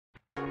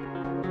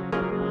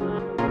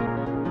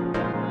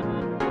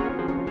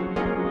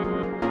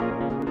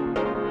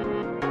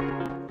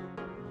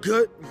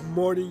Good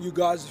morning, you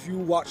guys. If you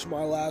watched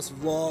my last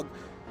vlog,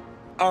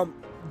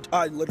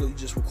 I literally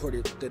just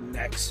recorded the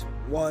next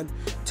one.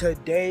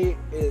 Today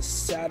is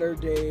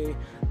Saturday.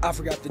 I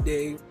forgot the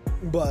day,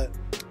 but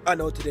I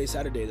know today's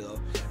Saturday though.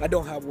 I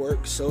don't have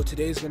work, so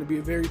today's going to be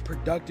a very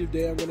productive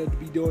day. I'm going to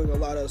be doing a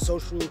lot of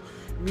social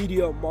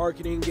media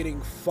marketing, getting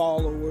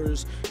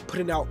followers,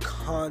 putting out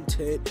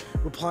content,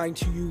 replying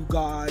to you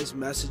guys,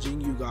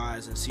 messaging you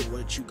guys, and see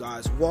what you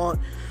guys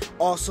want.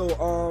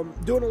 Also,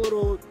 doing a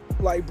little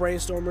like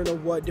brainstorming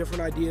of what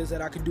different ideas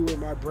that I could do with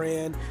my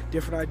brand,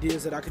 different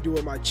ideas that I could do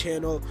with my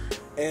channel,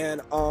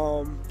 and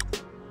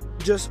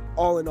just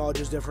all in all,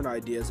 just different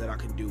ideas that I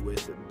can do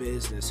with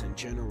business in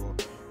general.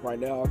 Right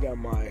now I got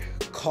my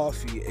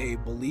coffee, a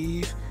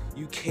Believe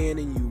You Can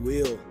and You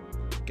Will.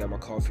 Got my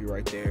coffee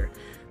right there.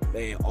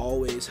 They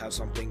always have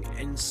something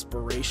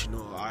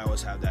inspirational. I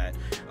always have that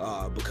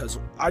because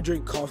I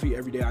drink coffee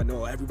every day. I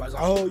know everybody's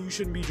like, oh, you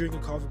shouldn't be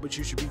drinking coffee, but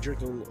you should be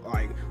drinking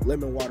like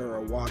lemon water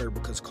or water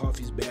because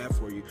coffee's bad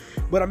for you.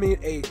 But I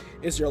mean, hey,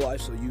 it's your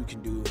life, so you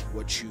can do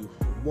what you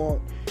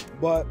want.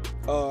 But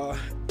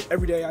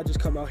every day I just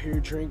come out here,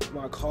 drink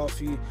my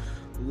coffee,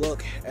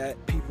 look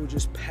at people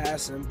just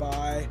passing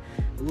by,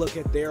 look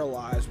at their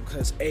lives,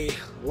 because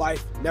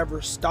life never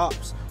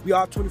stops. We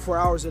all have 24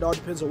 hours. It all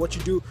depends on what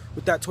you do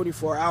with that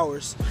 24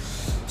 hours.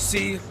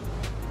 See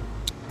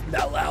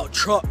that loud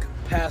truck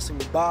passing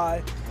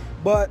by,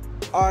 but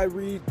I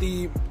read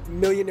the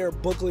Millionaire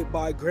Booklet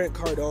by Grant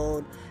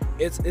Cardone.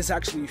 It's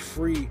actually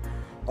free,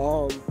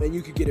 and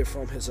you can get it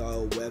from his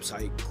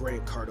website,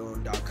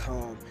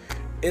 grantcardone.com.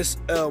 It's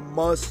a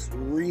must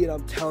read.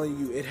 I'm telling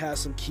you, it has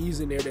some keys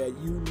in there that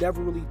you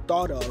never really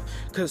thought of.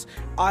 Because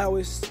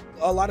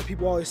a lot of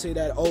people always say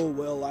that, oh,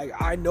 well, like,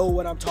 I know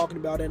what I'm talking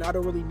about and I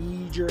don't really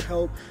need your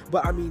help.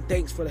 But I mean,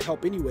 thanks for the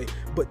help anyway.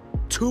 But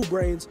two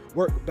brains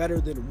work better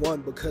than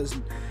one, because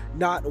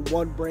not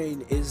one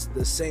brain is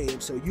the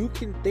same. So you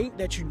can think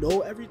that you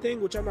know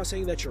everything, which I'm not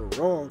saying that you're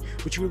wrong,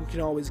 but you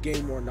can always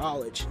gain more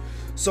knowledge.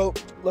 So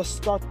let's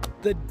start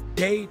the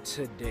day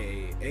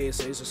today.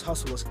 ASA's just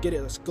hustle. Let's get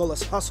it. Let's go.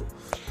 Let's hustle.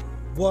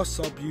 What's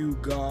up, you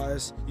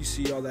guys? You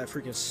see all that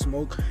freaking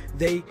smoke?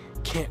 They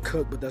can't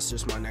cook, but that's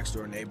just my next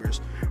door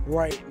neighbors.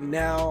 Right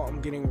now, I'm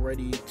getting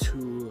ready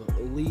to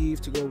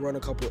leave to go run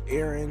a couple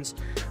errands.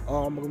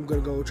 I'm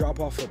gonna go drop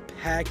off a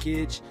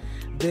package.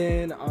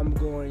 Then I'm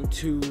going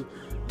to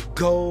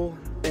go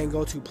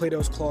to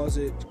Plato's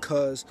Closet,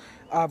 because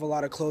I have a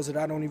lot of clothes that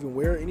I don't even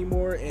wear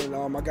anymore, and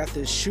I got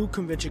this shoe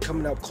convention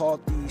coming up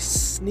called the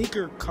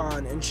Sneaker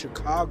Con in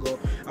Chicago.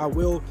 I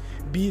will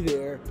be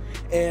there,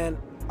 and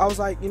I was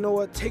like, you know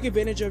what, take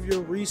advantage of your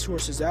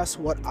resources. That's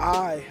what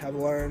I have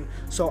learned.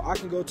 So I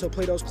can go to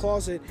Plato's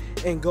Closet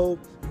and go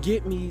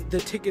get me the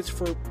tickets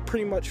for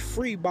pretty much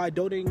free by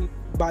donating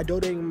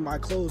my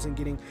clothes and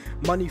getting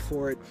money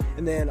for it.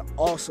 And then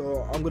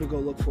also I'm gonna go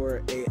look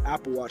for a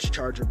Apple Watch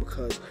charger,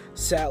 because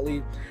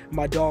sadly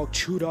my dog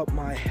chewed up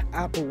my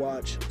Apple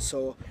Watch,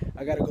 so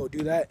I gotta go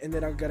do that. And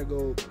then I gotta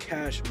go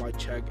cash my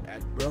check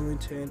at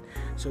Burlington.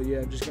 So yeah,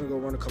 I'm just gonna go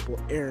run a couple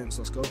errands.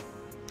 Let's go.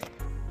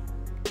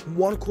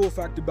 One cool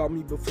fact about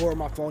me before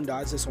my phone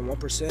dies, this on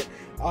 1%,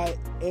 I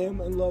am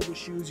in love with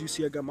shoes. You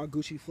see I got my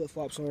Gucci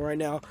flip-flops on right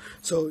now,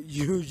 so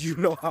you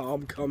know how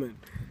I'm coming.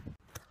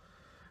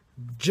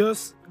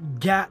 Just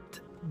got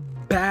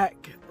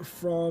back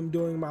from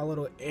doing my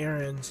little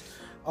errands.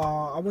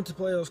 I went to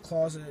Plato's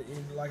Closet,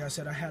 and like I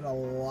said, I had a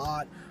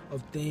lot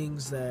of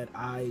things that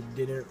I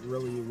didn't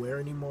really wear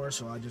anymore,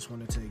 so I just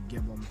wanted to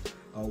give them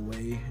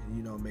away,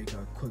 you know, make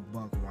a quick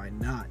buck. Why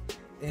not?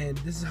 And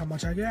this is how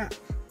much I got.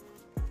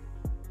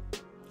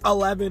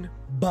 $11,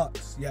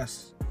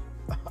 yes.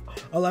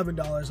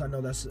 $11. I know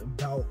that's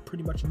about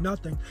pretty much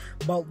nothing,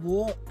 but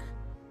look,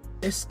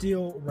 it's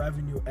still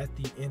revenue at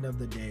the end of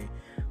the day.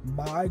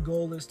 My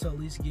goal is to at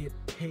least get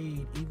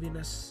paid, even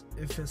if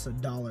it's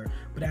 $1,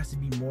 but it has to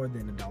be more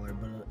than $1,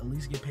 but at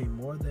least get paid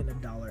more than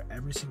 $1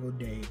 every single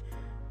day.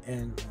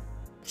 And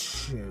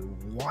shit,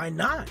 why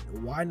not?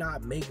 Why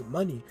not make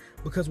money?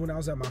 Because when I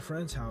was at my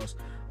friend's house,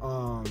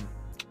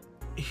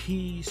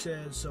 he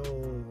said, so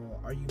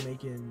are you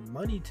making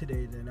money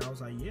today? Then I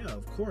was like, yeah,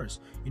 of course.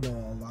 You know,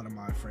 a lot of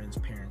my friends'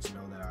 parents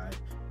know that I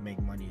make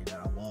money and that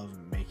I love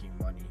making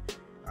money.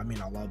 I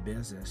mean, I love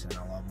business and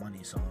I love money,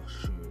 so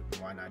shoot,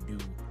 why not do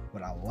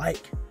what I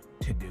like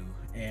to do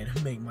and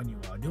make money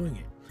while doing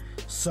it?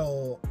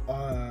 So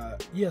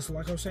yeah, so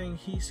like I was saying,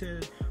 he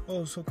said,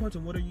 oh, so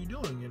Quentin, what are you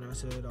doing? And I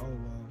said, oh,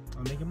 well,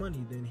 I'm making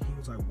money. Then he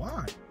was like,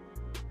 why?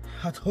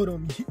 I told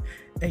him,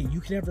 hey, you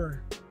can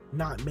never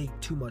not make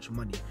too much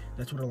money.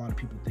 That's what a lot of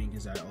people think,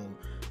 is that, oh,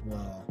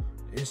 well,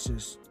 it's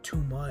just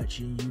too much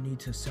and you need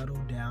to settle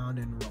down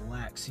and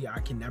relax. See, I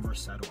can never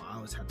settle. I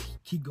always have to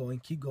keep going,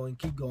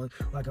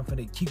 like I'm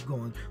finna keep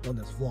going on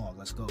this vlog.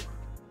 Let's go.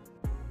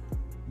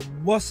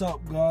 What's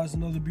up, guys?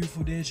 Another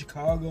beautiful day in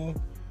Chicago.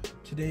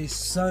 Today's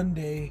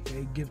Sunday.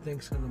 Hey, give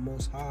thanks to the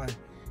Most High.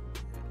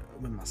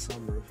 I'm in my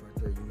sunroof right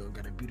there, you know,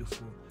 got a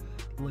beautiful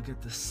look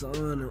at the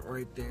sun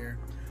right there.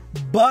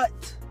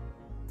 But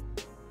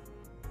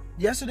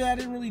yesterday I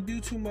didn't really do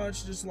too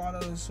much, just a lot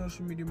of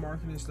social media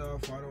marketing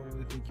stuff. I don't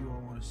really think you all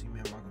want to see me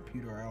on my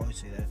computer. I always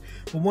say that.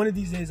 But one of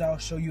these days I'll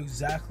show you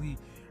exactly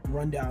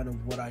rundown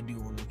of what I do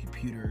on the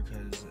computer,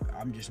 because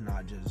I'm just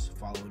not just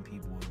following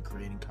people and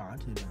creating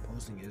content and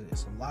posting it.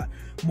 It's a lot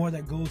more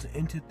that goes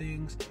into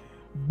things.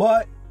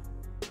 But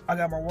I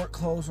got my work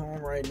clothes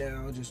on right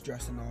now, just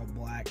dressed in all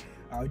black.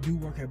 I do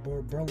work at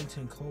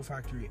Burlington Coal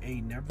Factory.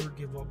 Never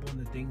give up on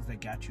the things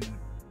that got you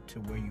to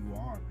where you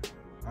are.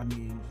 I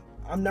mean,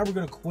 I'm never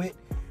gonna quit.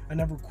 I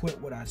never quit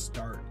what I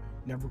start.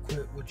 Never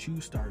quit what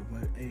you start.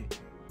 But hey,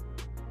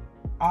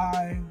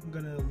 I'm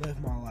gonna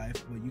live my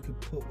life, but you can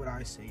put what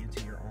I say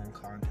into your own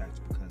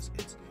context because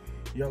it's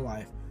your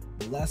life.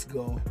 But let's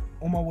go.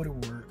 On my way to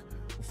work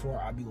before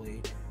I be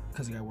late,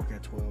 because I gotta work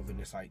at 12 and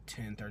it's like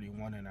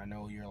 10:31, and I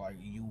know you're like,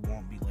 you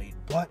won't be late,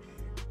 but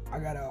I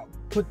gotta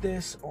put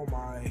this on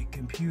my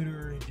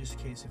computer just in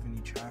case of any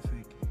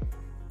traffic.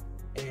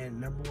 And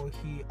number one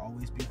key,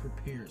 always be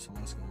prepared. So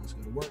let's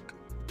go to work.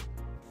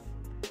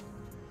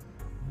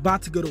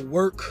 About to go to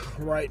work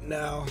right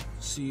now.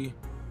 See,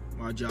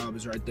 my job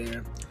is right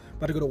there.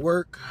 About to go to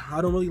work. I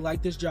don't really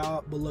like this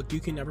job, but look, you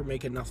can never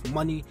make enough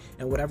money,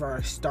 and whatever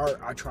I start,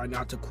 I try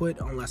not to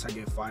quit unless I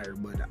get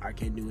fired, but I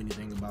can't do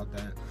anything about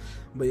that.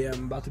 But yeah,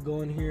 I'm about to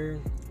go in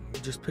here,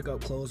 just pick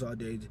up clothes all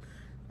day.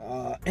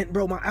 And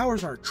bro, my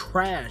hours are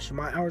trash.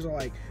 My hours are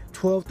like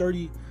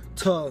 12:30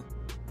 to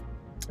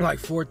like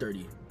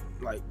 4:30.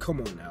 Like, come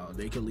on now,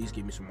 they could at least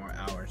give me some more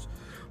hours.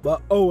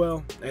 But oh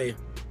well, hey,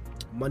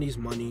 money's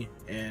money,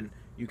 and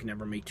you can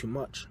never make too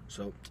much.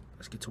 So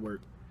let's get to work.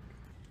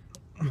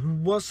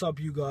 What's up,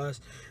 you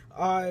guys?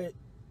 I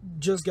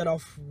just got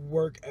off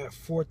work at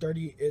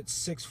 4:30. It's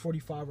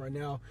 6:45 right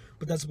now,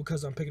 but that's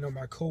because I'm picking up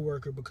my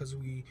coworker because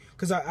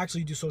I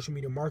actually do social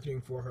media marketing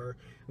for her,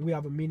 and we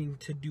have a meeting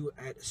to do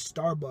at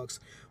Starbucks.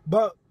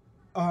 But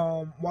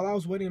while I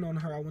was waiting on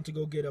her, I went to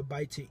go get a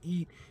bite to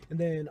eat, and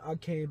then I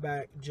came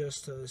back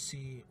just to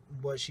see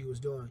what she was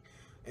doing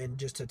and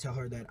just to tell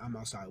her that I'm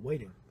outside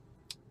waiting.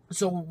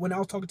 So when I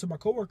was talking to my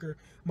coworker,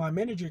 my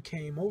manager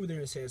came over there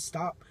and said,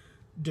 "Stop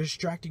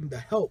distracting the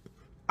help."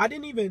 I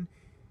didn't even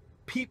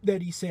peep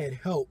that he said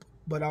help,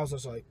 but I was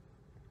just like,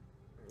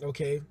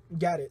 okay,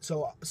 got it.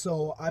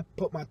 So I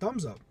put my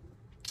thumbs up.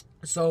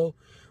 So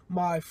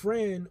my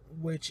friend,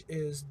 which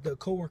is the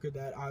coworker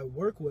that I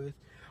work with,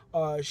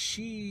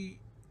 she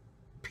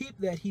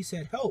peeped that he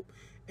said help,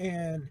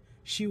 and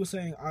she was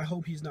saying, I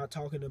hope he's not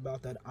talking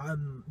about that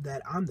I'm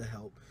the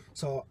help.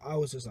 So I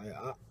was just like,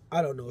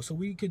 I don't know. So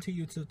we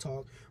continued to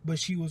talk, but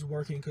she was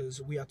working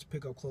because we have to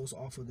pick up clothes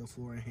off of the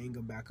floor and hang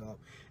them back up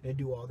and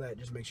do all that.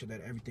 Just make sure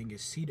that everything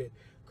is seated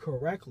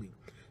correctly.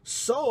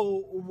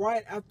 So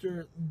right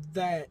after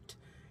that,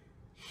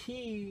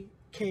 he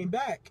came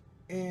back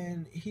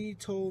and he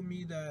told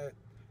me that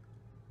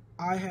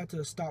I had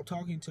to stop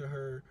talking to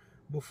her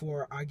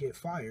before I get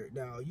fired.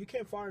 Now, you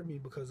can't fire me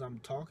because I'm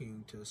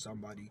talking to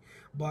somebody,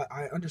 but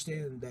I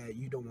understand that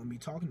you don't want me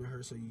talking to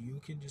her, so you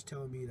can just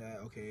tell me that,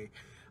 okay,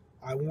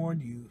 I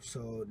warned you,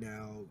 so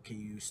now can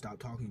you stop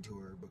talking to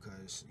her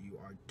because you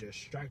are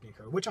distracting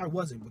her, which I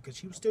wasn't because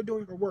she was still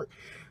doing her work.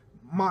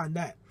 Mind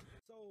that.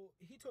 So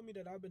he told me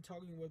that I've been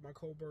talking with my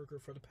coworker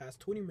for the past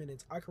 20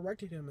 minutes. I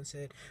corrected him and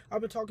said, I've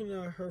been talking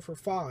to her for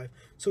 5.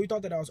 So he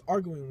thought that I was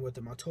arguing with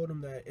him. I told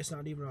him that it's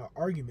not even an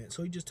argument.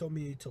 So he just told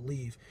me to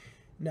leave.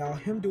 Now,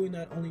 him doing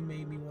that only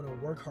made me want to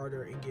work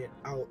harder and get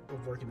out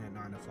of working at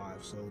 9 to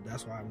 5. So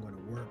that's why I'm going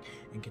to work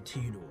and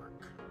continue to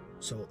work.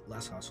 So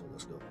let's hustle.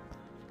 Let's go.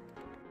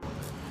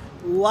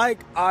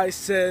 Like I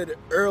said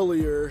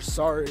earlier,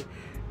 sorry,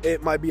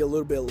 it might be a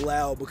little bit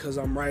loud because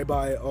I'm right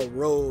by a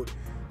road,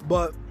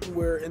 but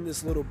we're in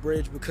this little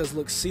bridge because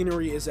look,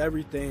 scenery is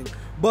everything.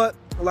 But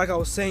like I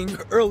was saying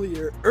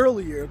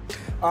earlier,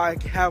 I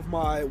have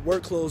my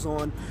work clothes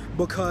on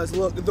because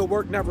look, the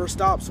work never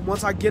stops.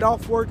 Once I get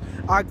off work,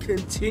 I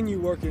continue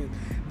working.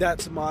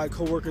 That's my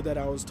coworker that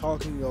I was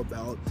talking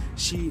about.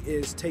 She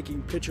is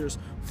taking pictures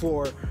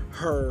for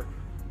her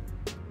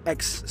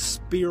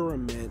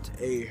experiment,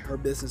 her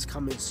business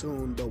coming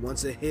soon, but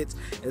once it hits,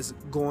 it's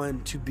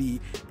going to be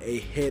a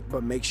hit.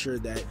 But make sure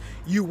that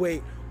you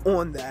wait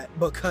on that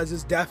because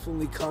it's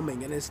definitely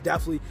coming and it's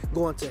definitely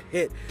going to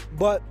hit.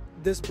 But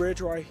this bridge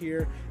right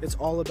here, it's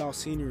all about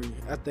scenery.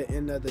 At the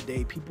end of the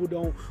day, people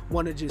don't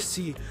want to just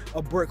see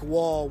a brick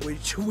wall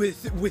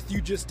with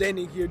you just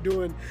standing here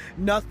doing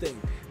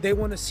nothing. They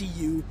want to see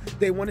you.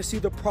 They want to see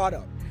the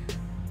product.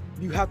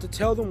 You have to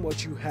tell them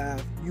what you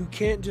have. You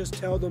can't just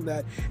tell them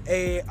that,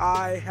 hey,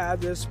 I have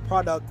this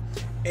product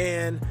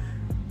and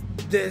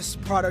this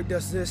product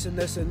does this and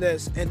this and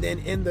this, and then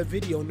in the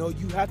video. No,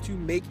 you have to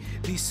make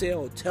the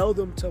sale. Tell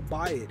them to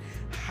buy it.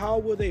 How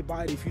will they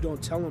buy it if you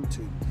don't tell them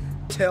to?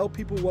 Tell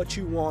people what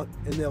you want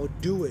and they'll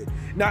do it.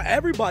 Not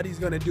everybody's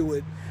gonna do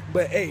it,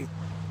 but hey,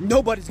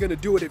 nobody's gonna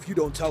do it if you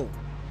don't tell them.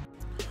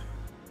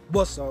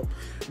 What's up,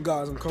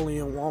 guys? I'm currently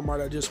in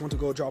Walmart. I just went to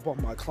go drop off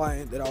my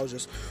client that I was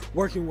just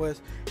working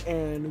with,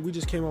 and we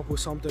just came up with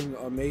something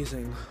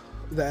amazing.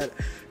 that,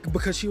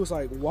 because she was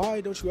like,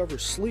 why don't you ever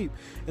sleep?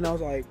 And I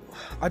was like,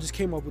 I just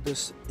came up with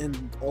this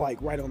in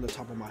like right on the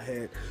top of my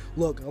head.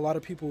 Look, a lot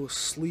of people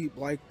sleep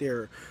like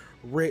they're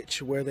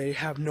rich, where they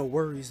have no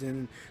worries,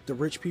 and the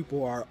rich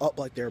people are up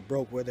like they're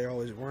broke, where they're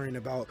always worrying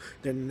about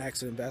their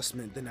next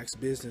investment, the next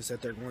business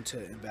that they're going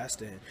to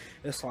invest in.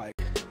 It's like,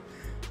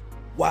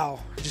 wow,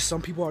 just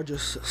some people are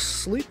just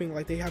sleeping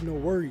like they have no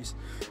worries.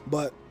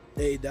 But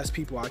hey, that's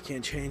people. I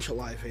can't change your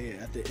life. Hey,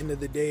 at the end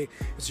of the day,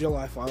 it's your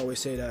life. I always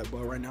say that.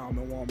 But right now I'm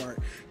in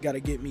Walmart. Gotta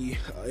get me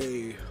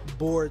a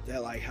board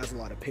that like has a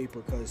lot of paper,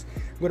 because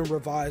I'm gonna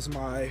revise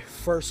my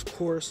first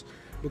course,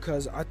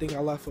 because I think I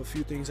left a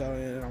few things out,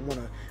 and I want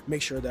to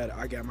make sure that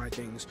I got my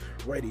things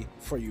ready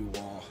for you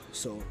all.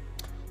 So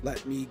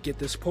let me get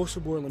this poster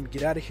board, let me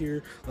get out of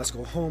here, let's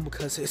go home,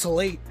 because it's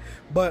late.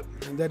 But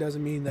that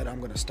doesn't mean that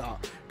I'm gonna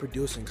stop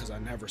producing, because I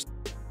never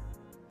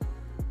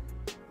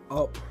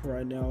up.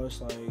 Right now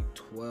it's like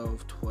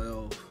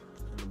 12:12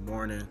 in the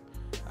morning.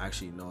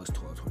 Actually, no, it's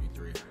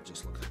 12:23. I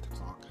just looked at the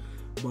clock.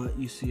 But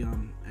you see,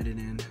 I'm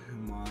editing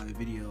my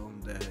video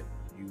that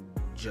you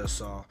just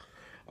saw.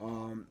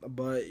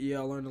 But yeah,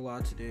 I learned a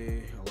lot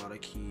today, a lot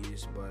of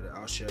keys, but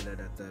I'll share that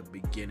at the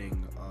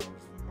beginning of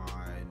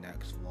my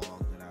next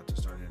vlog that I have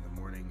to start in the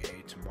morning.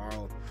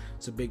 Tomorrow,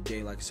 it's a big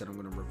day. Like I said, I'm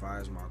going to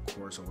revise my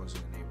course. I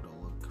wasn't able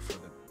to look for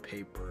the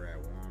paper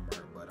at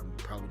Walmart, but I'm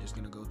probably just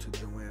going to go to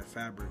Joann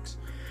Fabrics.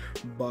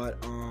 But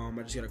I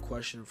just got a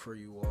question for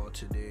you all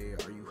today.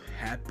 Are you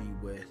happy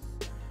with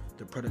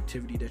the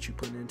productivity that you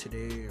put in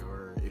today?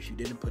 Or if you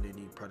didn't put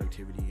any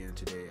productivity in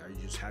today, are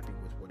you just happy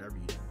with whatever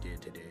you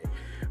did today?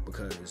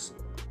 Because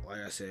like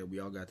I said, we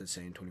all got the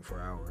same 24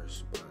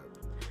 hours, but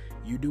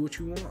you do what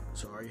you want.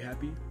 So are you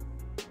happy?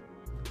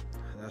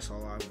 That's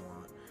all I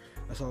want.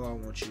 That's all I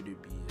want you to be,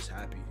 is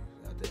happy.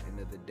 At the end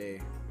of the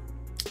day,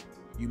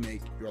 you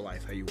make your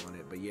life how you want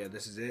it. But yeah,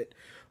 this is it.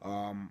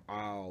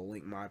 I'll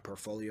link my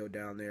portfolio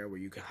down there where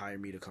you can hire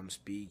me to come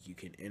speak. You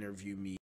can interview me.